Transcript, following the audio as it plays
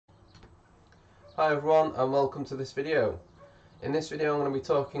Hi everyone and welcome to this video. In this video I'm going to be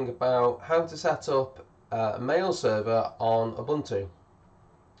talking about how to set up a mail server on Ubuntu.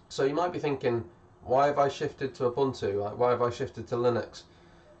 So you might be thinking, why have I shifted to Ubuntu? Why have I shifted to Linux?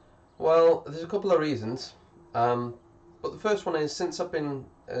 Well, there's a couple of reasons. But the first one is, since I've been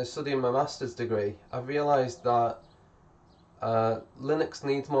studying my master's degree, I've realised that Linux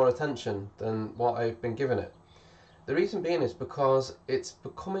needs more attention than what I've been giving it. The reason being is because it's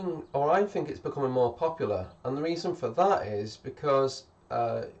becoming, or I think it's becoming more popular, and the reason for that is because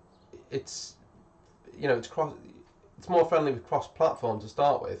it's more friendly with cross-platform to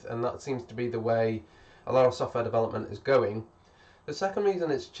start with, and that seems to be the way a lot of software development is going. The second reason,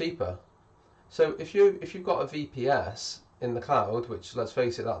 it's cheaper. So if you've got a VPS in the cloud, which, let's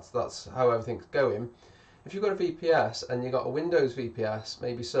face it, that's how everything's going. If you've got a VPS and you've got a Windows VPS,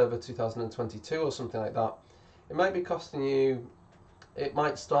 maybe Server 2022 or something like that, it might be costing you, it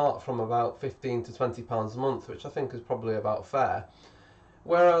might start from about £15 to £20 a month, which I think is probably about fair.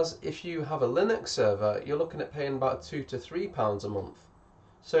 Whereas if you have a Linux server, you're looking at paying about £2 to £3 a month.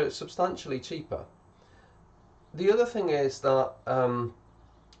 So it's substantially cheaper. The other thing is that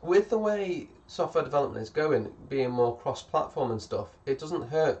with the way software development is going, being more cross-platform and stuff, it doesn't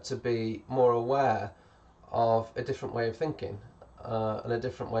hurt to be more aware of a different way of thinking and a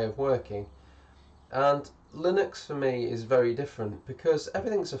different way of working. And Linux for me is very different because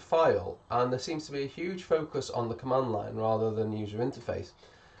everything's a file, and there seems to be a huge focus on the command line rather than user interface.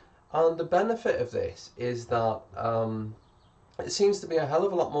 And the benefit of this is that it seems to be a hell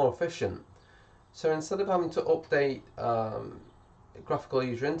of a lot more efficient. So instead of having to update graphical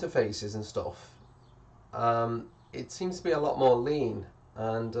user interfaces and stuff, it seems to be a lot more lean,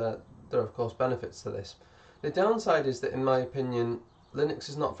 and there are of course benefits to this. The downside is that, in my opinion, Linux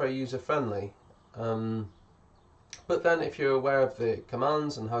is not very user friendly. But then if you're aware of the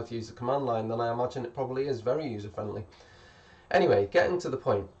commands and how to use the command line, then I imagine it probably is very user friendly. Anyway, getting to the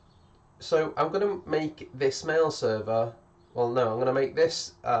point. So I'm going to make this mail server, well no, I'm going to make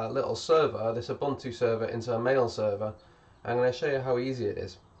this little server, this Ubuntu server, into a mail server. I'm going to show you how easy it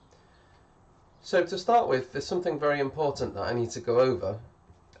is. So to start with, there's something very important that I need to go over,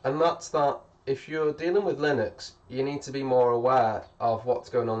 and that's that if you're dealing with Linux, you need to be more aware of what's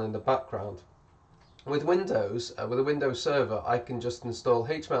going on in the background. With Windows, with a Windows server, I can just install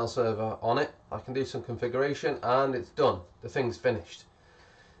HMail server on it, I can do some configuration, and it's done. The thing's finished.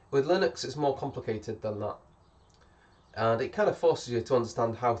 With Linux, it's more complicated than that. And it kind of forces you to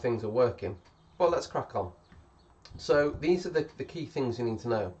understand how things are working. Well, let's crack on. So these are the key things you need to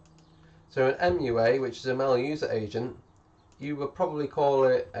know. So an MUA, which is a mail user agent, you would probably call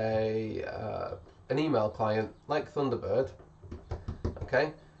it an email client like Thunderbird.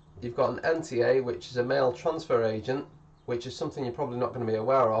 Okay. You've got an NTA, which is a mail transfer agent, which is something you're probably not going to be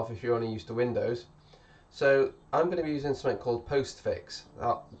aware of if you're only used to Windows. So I'm going to be using something called Postfix.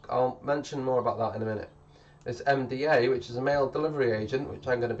 I'll mention more about that in a minute. There's MDA, which is a mail delivery agent, which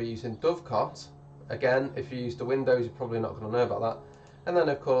I'm going to be using Dovecot. Again, if you're used to Windows, you're probably not going to know about that. And then,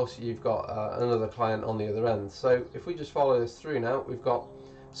 of course, you've got another client on the other end. So if we just follow this through now, we've got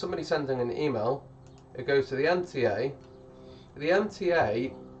somebody sending an email. It goes to the MTA. The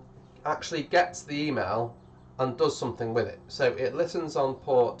MTA actually gets the email and does something with it. So it listens on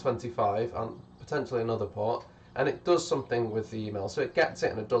port 25 and potentially another port, and it does something with the email. So it gets it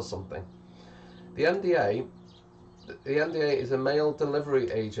and it does something. The MDA is a mail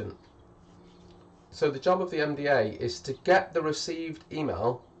delivery agent. So the job of the MDA is to get the received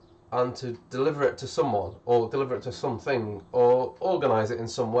email and to deliver it to someone, or deliver it to something, or organize it in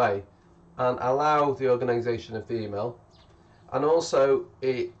some way, and allow the organization of the email. And also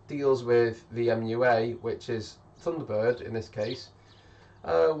it deals with the MUA, which is Thunderbird in this case,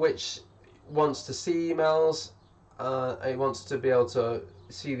 which wants to see emails, it wants to be able to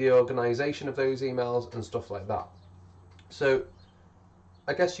see the organisation of those emails and stuff like that. So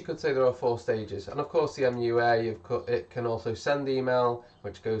I guess you could say there are 4 stages. And of course the MUA, it can also send email,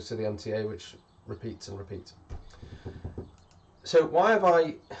 which goes to the MTA, which repeats and repeats. So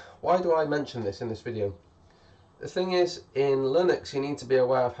why do I mention this in this video? The thing is, in Linux, you need to be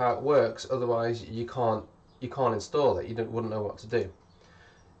aware of how it works. Otherwise, you can't install it. You wouldn't know what to do.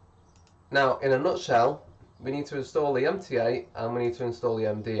 Now, in a nutshell, we need to install the MTA and we need to install the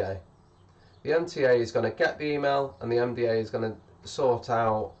MDA. The MTA is going to get the email, and the MDA is going to sort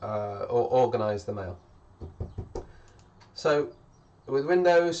out or organise the mail. So, with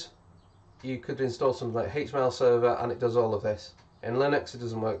Windows, you could install something like HMail server, and it does all of this. In Linux, it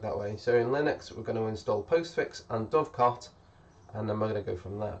doesn't work that way. So in Linux, we're going to install Postfix and Dovecot, and then we're going to go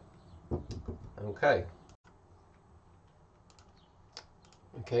from there. Okay.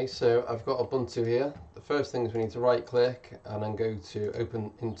 Okay, so I've got Ubuntu here. The first thing is we need to right click and then go to open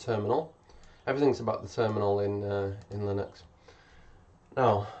in terminal. Everything's about the terminal in Linux.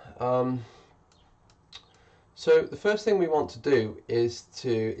 Now, so the first thing we want to do is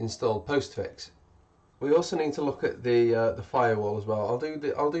to install Postfix. We also need to look at the firewall as well. I'll do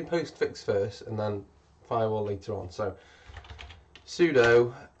Postfix first and then firewall later on. So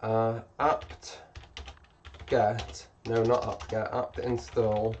sudo apt get, no, not apt-get,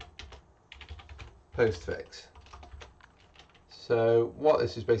 apt-install Postfix. So what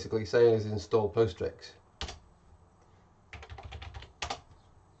this is basically saying is install Postfix.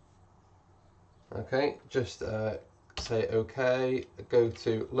 Okay, just say OK, go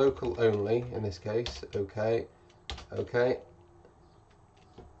to local only in this case, OK, OK.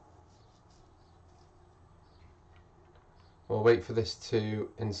 We'll wait for this to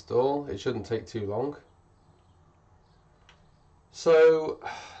install, it shouldn't take too long. So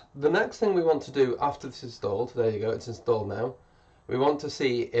the next thing we want to do after this is installed, there you go, it's installed now. We want to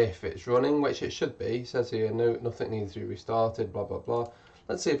see if it's running, which it should be. It says here, no, nothing needs to be restarted, blah, blah, blah.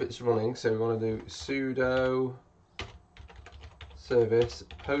 Let's see if it's running. So we want to do sudo service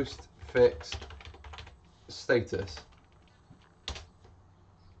postfix status.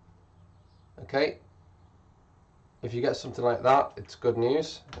 Okay. If you get something like that, it's good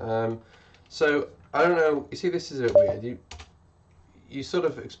news. So I don't know. You see, this is a bit weird. You sort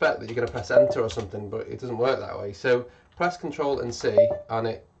of expect that you're going to press enter or something, but it doesn't work that way. So press Control and C, and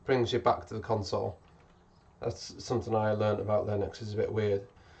it brings you back to the console. That's something I learned about Linux. It's a bit weird.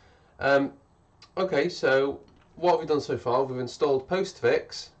 Okay, so what have we done so far? We've installed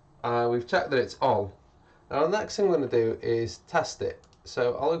Postfix. We've checked that it's on. Now the next thing we're going to do is test it.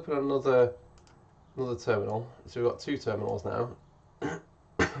 So I'll open another terminal. So we've got two terminals now. And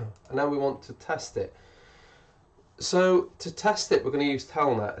now we want to test it. So to test it, we're going to use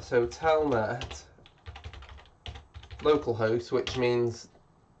telnet. So telnet localhost, which means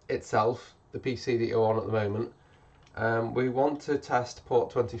itself, the PC that you're on at the moment. We want to test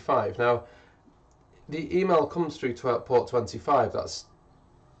port 25. Now, the email comes through to port 25. That's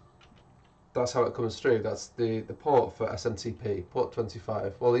how it comes through. That's the port for SMTP, port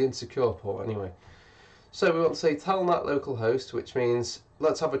 25. Well, the insecure port anyway. So we want to say telnet localhost, which means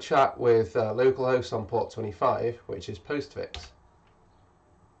let's have a chat with localhost on port 25, which is Postfix.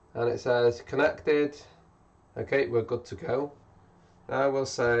 And it says connected. Okay, we're good to go. Now we'll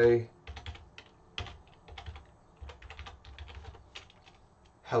say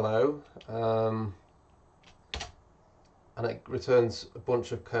hello, and it returns a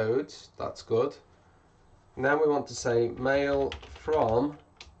bunch of codes. That's good. Now we want to say mail from,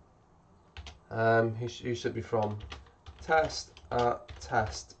 who should be from,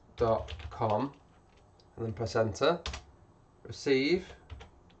 test@test.com, and then press enter. Receive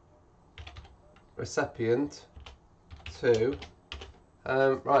recipient to.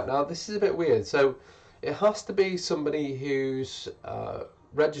 Right, now this is a bit weird. So it has to be somebody who's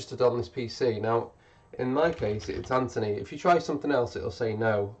registered on this PC. Now, in my case, it's Anthony. If you try something else, it'll say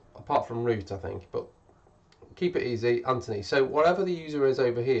no, apart from root, I think. But keep it easy, Anthony. So whatever the user is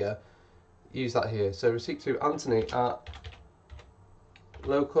over here, use that here. So receipt to Anthony at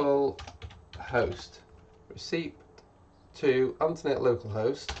localhost. Receipt to Anthony at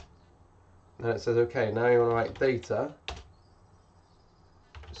localhost. And it says, okay, now you want to write data,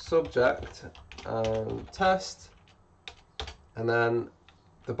 subject, test, and then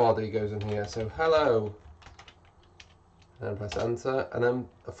the body goes in here. So hello, and then press enter, and then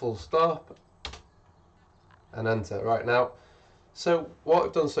a full stop, and enter. Right, now, so what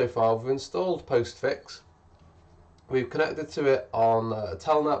we've done so far, we've installed Postfix. We've connected to it on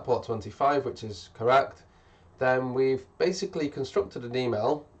telnet port 25, which is correct. Then we've basically constructed an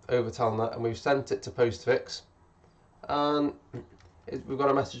email over telnet and we've sent it to Postfix, and we've got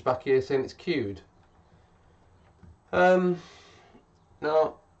a message back here saying it's queued. Now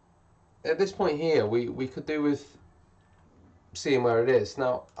at this point here we could do with seeing where it is.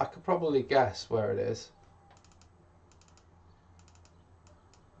 Now I could probably guess where it is.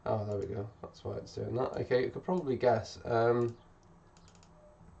 Oh, there we go, that's why it's doing that. Okay, you could probably guess.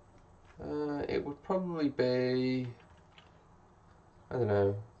 It would probably be, I don't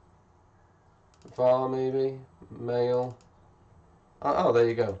know, var maybe, mail. Oh, there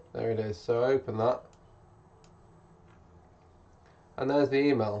you go, there it is. So I open that, and there's the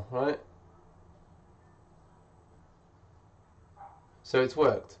email, right? So it's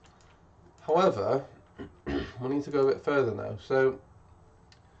worked. However, we need to go a bit further now. So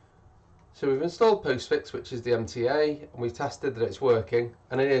we've installed Postfix, which is the MTA, and we've tested that it's working,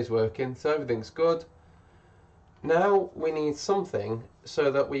 and it is working, so everything's good. Now we need something so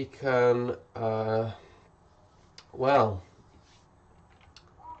that we can, well,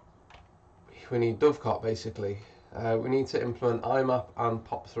 we need Dovecot basically. We need to implement IMAP and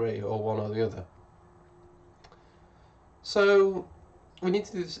POP3 or one or the other. So we need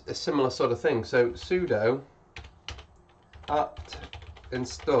to do a similar sort of thing. So sudo apt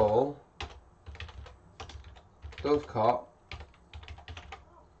install Dovecot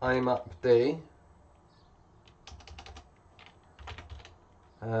imapd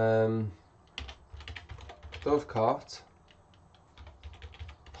Dovecot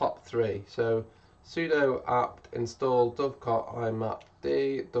POP3. So sudo apt install Dovecot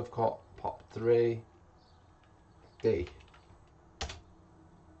imapd Dovecot POP3 D.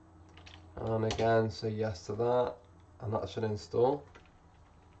 And again, say yes to that, and that should install.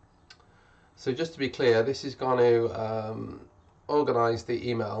 So just to be clear, this is going to organize the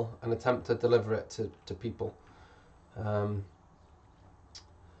email and attempt to deliver it to people.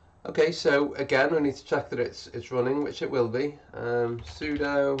 Okay, so again, we need to check that it's running, which it will be.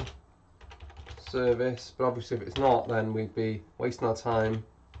 Sudo service, but obviously if it's not, then we'd be wasting our time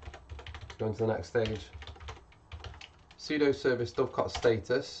going to the next stage. Sudo service Dovecot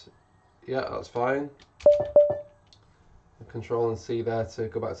status. Yeah, that's fine. Control and C there to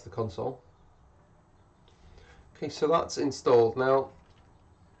go back to the console. Okay, so that's installed. Now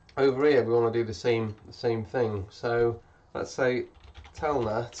over here we want to do the same thing. So let's say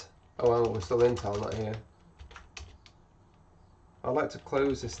telnet. Oh well, we're still in telnet here. I'd like to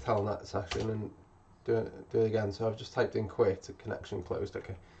close this telnet actually and then do it again. So I've just typed in quit, connection closed.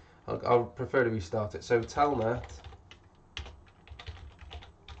 Okay, I'll prefer to restart it. So telnet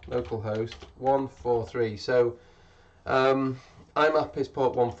localhost 143. So IMAP is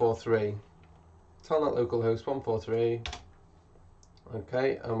port 143. Telnet localhost 143.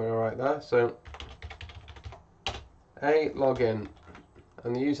 Okay, and we're alright there. So login,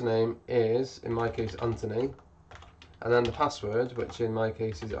 and the username is, in my case, Anthony, and then the password, which in my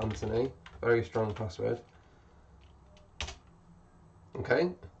case is Anthony. Very strong password.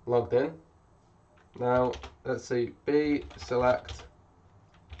 Okay, logged in. Now let's see. B select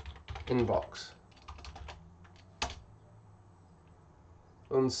inbox.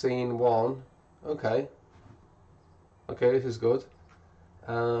 Unseen 1. Okay. Okay, this is good.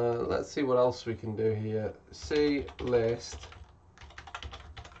 Let's see what else we can do here. C list.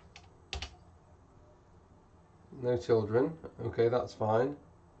 No children. Okay, that's fine.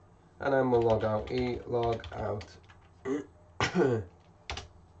 And then we'll log out. E log out.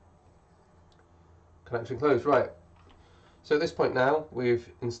 Connection closed. Right. So at this point now, we've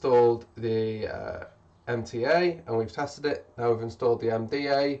installed the MTA and we've tested it. Now we've installed the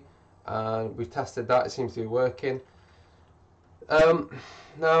MDA and we've tested that. It seems to be working.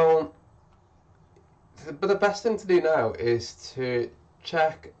 Now, but the best thing to do now is to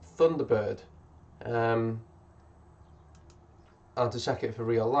check Thunderbird and to check it for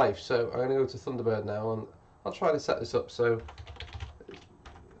real life. So I'm going to go to Thunderbird now and I'll try to set this up. So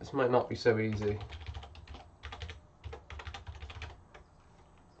this might not be so easy.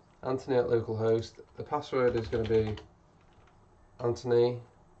 Anthony at localhost. The password is going to be Anthony.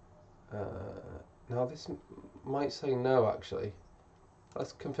 Now this might say no actually.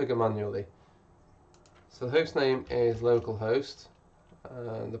 Let's configure manually. So the host name is localhost.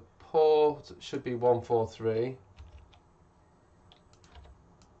 The port should be 143.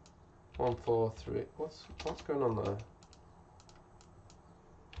 143. What's going on there?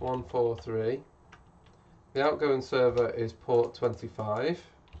 143. The outgoing server is port 25.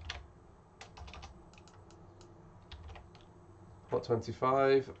 Port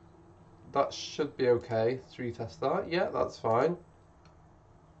 25. That should be okay. Let's retest that. Yeah, that's fine.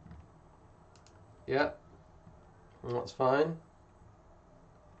 Yeah, that's fine.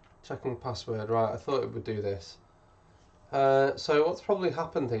 Checking password. Right, I thought it would do this. So what's probably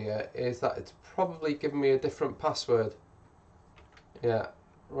happened here is that it's probably given me a different password. Yeah,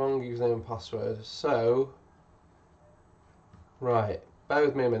 wrong username and password. So, right, bear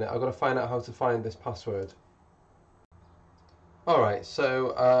with me a minute. I've got to find out how to find this password. Alright,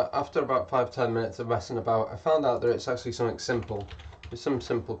 so after about 5-10 minutes of messing about, I found out that it's actually something simple. It's some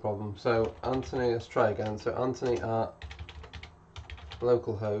simple problem. So Anthony, let's try again. So Anthony at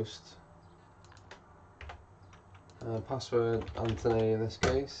localhost. Password Anthony in this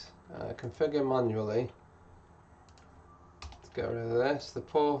case. Configure manually. Let's get rid of this. The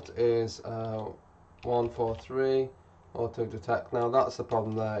port is 143. Auto detect. Now that's the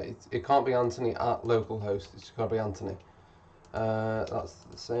problem there. It can't be Anthony at localhost. It's got to be Anthony. That's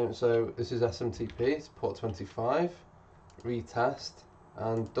the same. So this is SMTP. It's port 25. Retest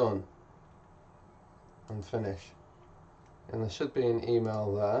and done. and finish. And there should be an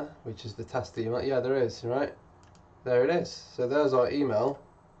email there, which is the test email. Yeah, there is, right? There it is. So there's our email.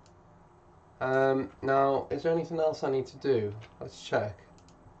 Now, is there anything else I need to do? Let's check.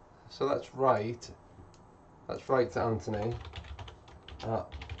 So that's right. Let's write to Anthony at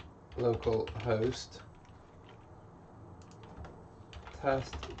localhost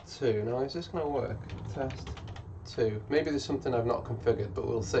test 2. Now, is this going to work? Test 2. Maybe there's something I've not configured, but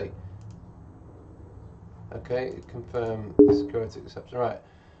we'll see. Okay, confirm the security exception. Right.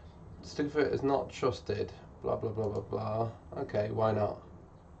 Certificate is not trusted. Blah, blah, blah, blah, blah. Okay, why not?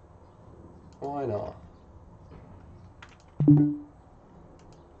 Why not?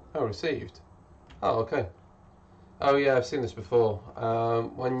 Oh, received. Oh, okay. Oh yeah, I've seen this before.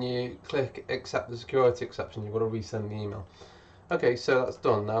 When you click accept the security exception, you've got to resend the email. Okay, so that's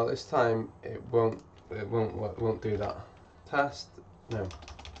done. Now this time it won't do that. Test no.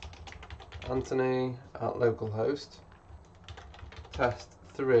 Anthony at localhost test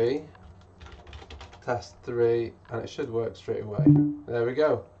 3, and it should work straight away. There we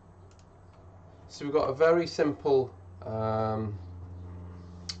go. So we've got a very simple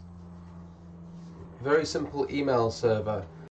email server